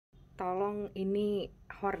tolong ini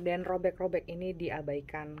horden robek-robek ini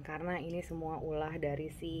diabaikan karena ini semua ulah dari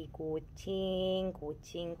si kucing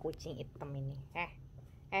hitam ini.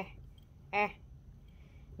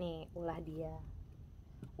 Nih ulah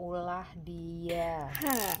dia.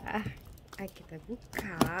 Kita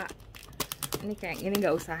buka. Ini kayak ini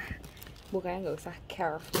nggak usah bukanya, nggak usah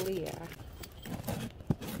carefully ya.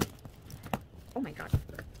 Oh my god.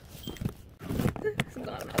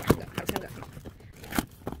 Enggak, harusnya enggak.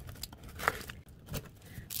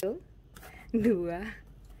 1, 2,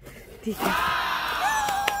 3.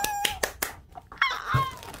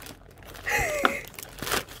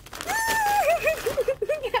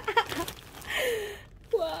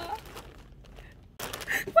 Wah.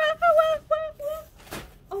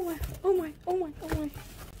 Oh my.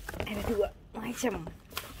 Ada 2 macam.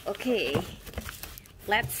 Oke.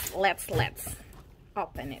 Let's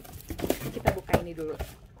open it. Kita buka ini dulu.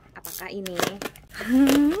 Apakah ini?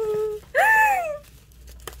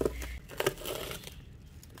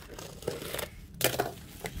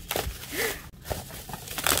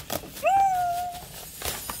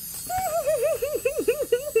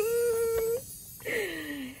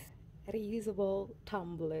 Reusable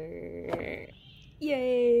tumbler.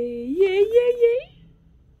 Yay!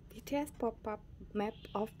 BTS pop-up map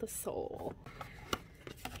of the soul.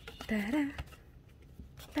 Tada.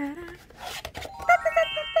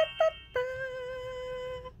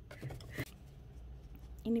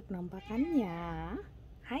 Ini penampakannya.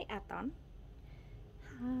 Hai Aton.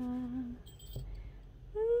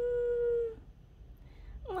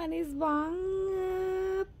 Manis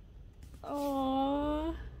banget.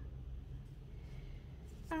 Oh.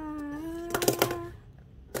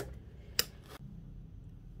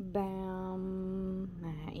 Bam.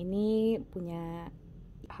 Nah, ini punya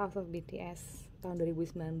House of BTS tahun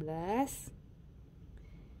 2019.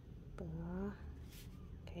 Tuh.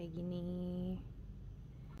 Kayak gini.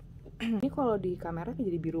 Ini kalau di kamera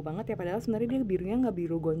jadi biru banget ya, padahal sebenarnya dia birunya nggak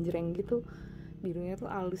biru gonjreng gitu. Birunya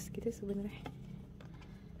tuh halus gitu sebenarnya.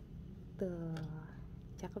 Tuh.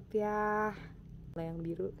 Cakep ya. Lah yang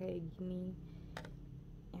biru kayak gini.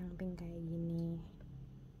 Yang pink kayak gini.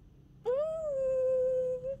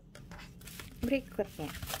 Berikutnya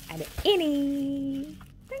ada ini.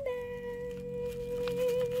 Tada.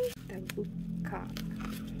 Kita buka.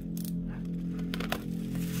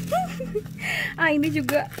 Ini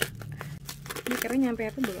juga. Ini kira nyampe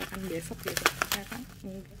itu baru akan besok gitu. Ya kan?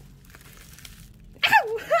 Enggak.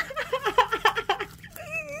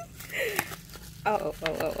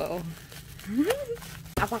 Oh.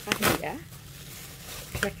 Apakah dia?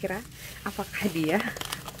 Kira-kira apakah dia?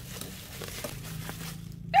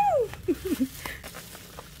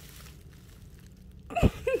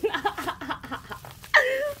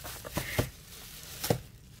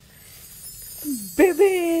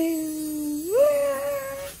 Bebe.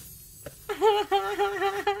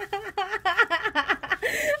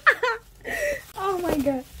 Oh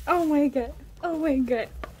my god.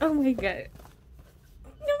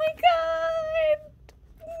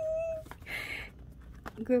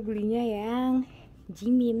 Gue belinya yang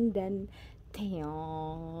Jimin dan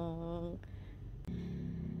Taeyong.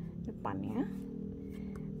 Depannya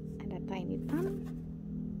ada Tiny Tan.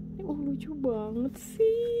 Lucu banget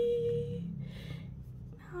sih.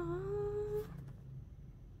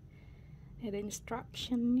 Ada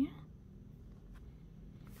instructionnya.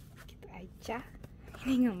 Kita aja.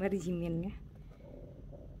 Ini gambar Jiminnya.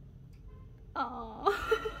 Oh.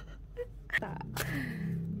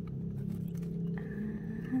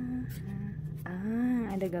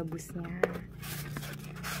 Ada gabusnya.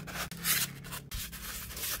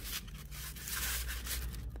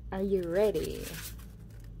 Are you ready?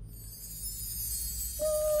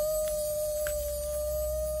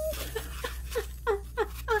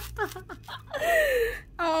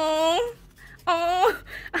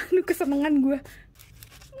 Aduh kesenangan gue.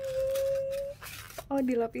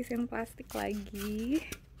 Dilapisin plastik lagi.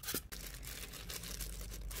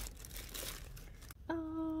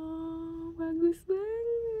 Bagus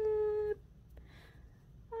banget.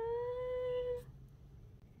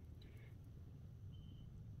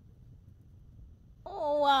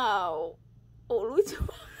 Wow. Lucu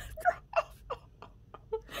banget.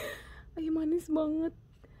 Manis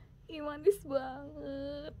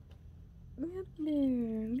banget. Lihat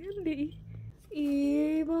deh.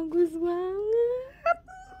 Bagus banget.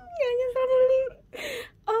 Gak nyesel beli.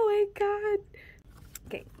 Oh my god.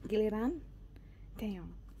 Oke, giliran Taeyong.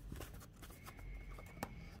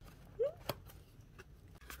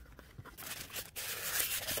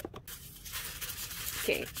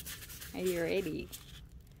 Okay, are you ready?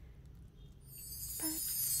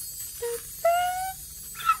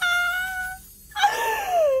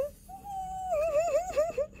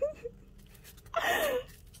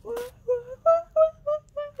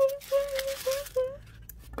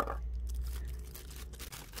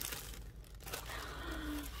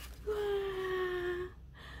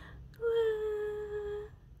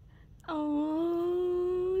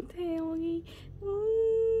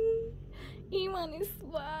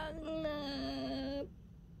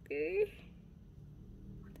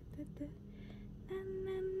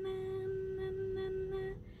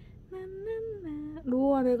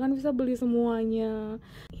 ya kan bisa beli semuanya.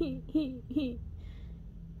 Ini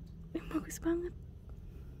bagus banget.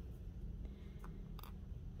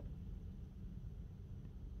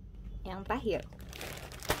 Yang terakhir,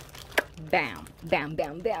 bam bam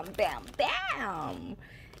bam bam bam bam,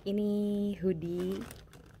 ini hoodie,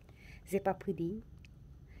 zip up hoodie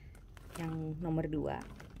yang nomor 2.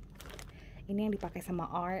 Ini yang dipakai sama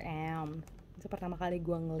RM. Itu pertama kali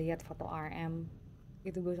gue ngeliat foto RM,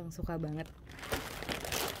 itu gue langsung suka banget.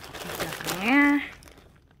 Belakangnya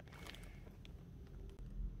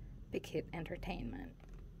Big Hit Entertainment.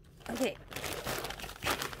 Oke.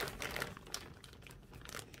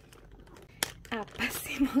 Apa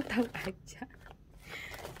sih, mau tahu aja.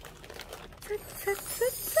 Set, set,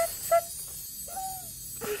 set, set, set.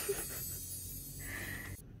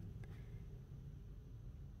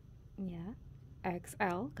 Ya,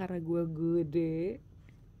 XL karena gue gede,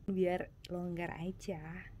 biar longgar aja.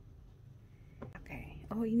 Oke.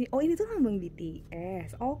 Oh ini tuh lambang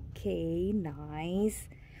BTS. Oke, nice.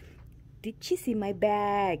 Did you see my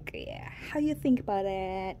bag? Yeah, how you think about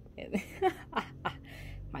it?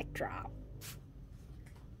 Mic drop.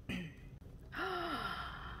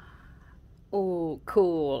 Oh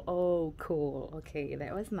cool. Okay,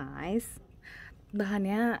 that was nice.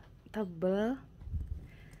 Bahannya tebel.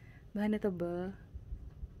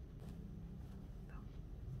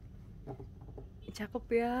 Cakep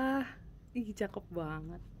ya. Ih, cakep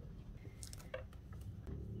banget.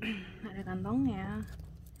 Ada kantongnya,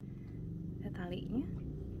 ada talinya.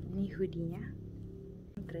 Ini hoodie-nya.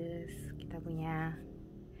 Terus kita punya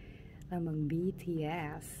lambang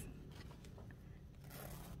BTS.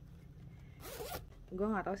 Gue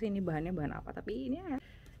nggak tahu sih ini bahannya bahan apa, tapi ini ya,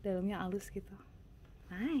 dalamnya halus gitu.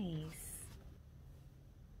 Nice.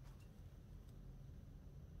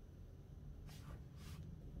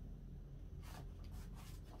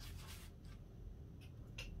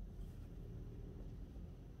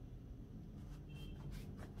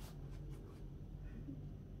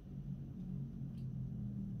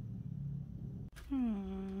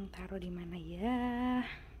 Taruh di mana ya?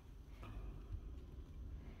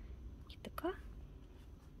 Gitu kah?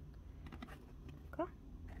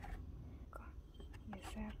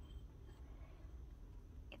 Geser.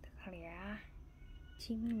 Itu kali ya.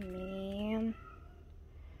 Cimin.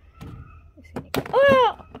 Di sini.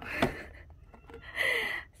 Oh!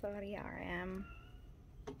 Sorry RM.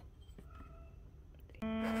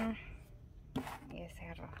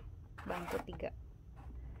 Geser. Bangku 3.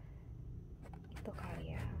 Itu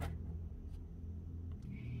kali ya.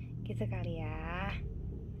 Gitu kali ya.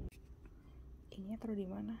 Ini taruh di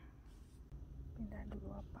mana? Pindah dulu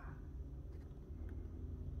apa?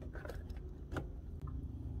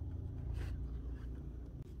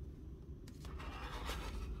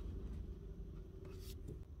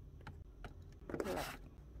 Gelap.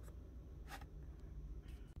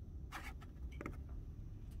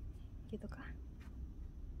 Gitu kah?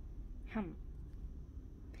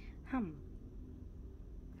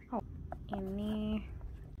 Oh, ini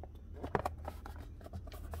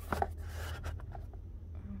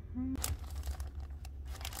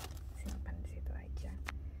simpan di situ aja.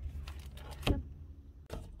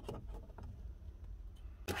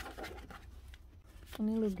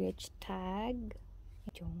 Ini luggage tag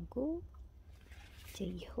Jungkook,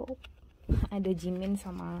 J-Hope, ada Jimin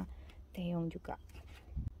sama Taeyong juga.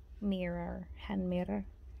 Mirror, hand mirror.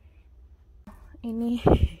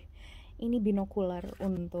 Ini binokular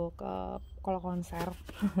untuk kalau konser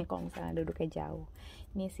kalau misalnya duduknya jauh.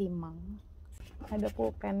 Ini simang. Ada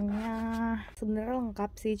pulpennya. Sebenarnya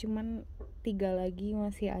lengkap sih, cuman 3 lagi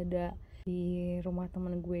masih ada di rumah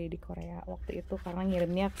temen gue di Korea waktu itu karena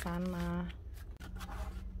ngirimnya ke sana.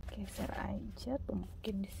 Geser aja,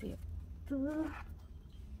 tumpukin di situ.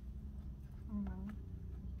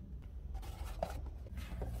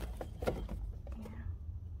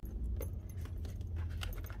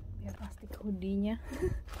 Biar plastik hoodie-nya.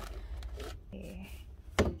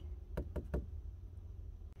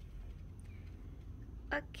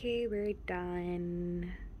 Okay, we're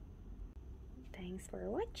done. Thanks for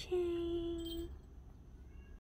watching.